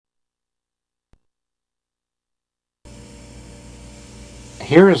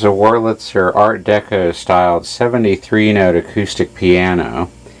Here is a Wurlitzer Art Deco styled 73-note acoustic piano,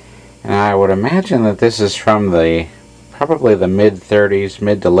 and I would imagine that this is from probably the mid-30s,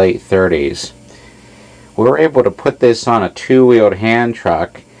 mid to late 30s. We were able to put this on a two-wheeled hand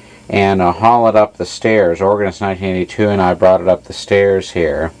truck and haul it up the stairs. Organist 1982 and I brought it up the stairs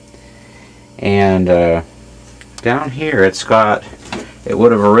here, and down here it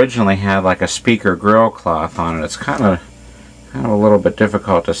would have originally had like a speaker grill cloth on it. It's kind of a little bit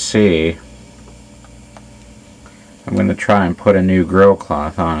difficult to see. I'm going to try and put a new grill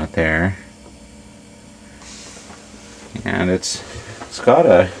cloth on it there. And it's got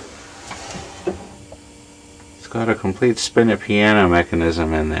a complete spinet piano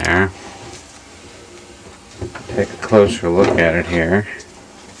mechanism in there. Take a closer look at it here.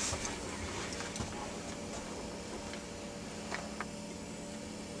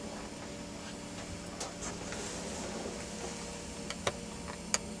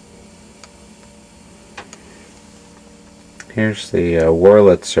 Here's the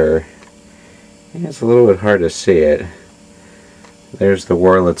Wurlitzer. It's a little bit hard to see it. There's the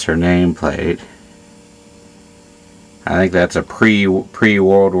Wurlitzer nameplate. I think that's a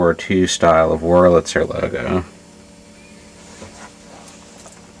pre-World War II style of Wurlitzer logo.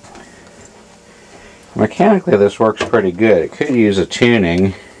 Mechanically this works pretty good. It could use a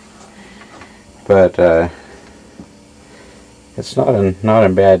tuning, but it's not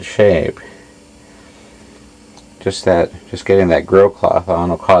in bad shape. Just getting that grill cloth on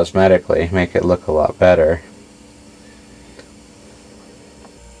will cosmetically make it look a lot better.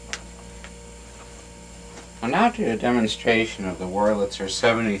 I'll now do a demonstration of the Wurlitzer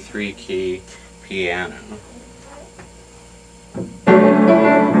 73-key piano.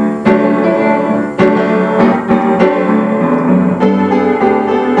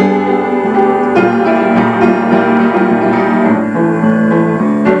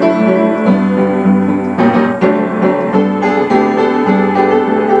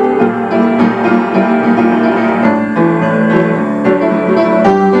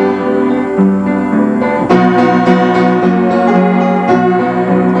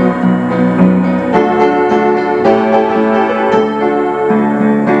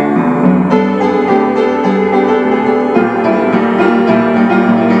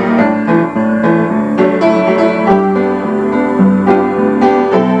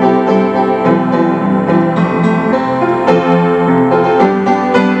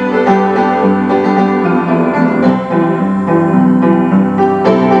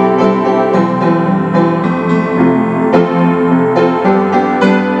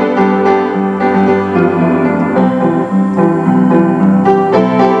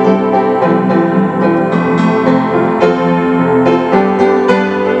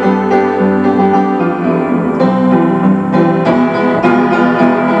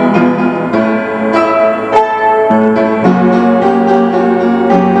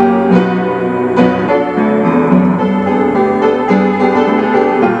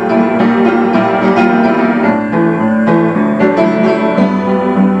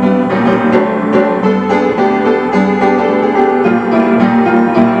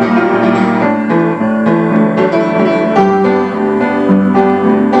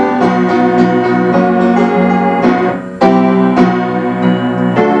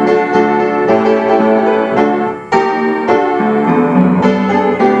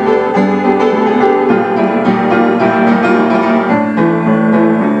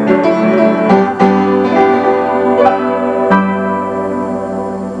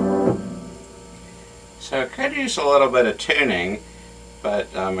 So it could use a little bit of tuning,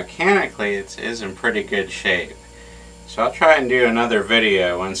 but mechanically it is in pretty good shape. So I'll try and do another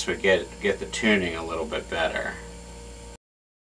video once we get the tuning a little bit better.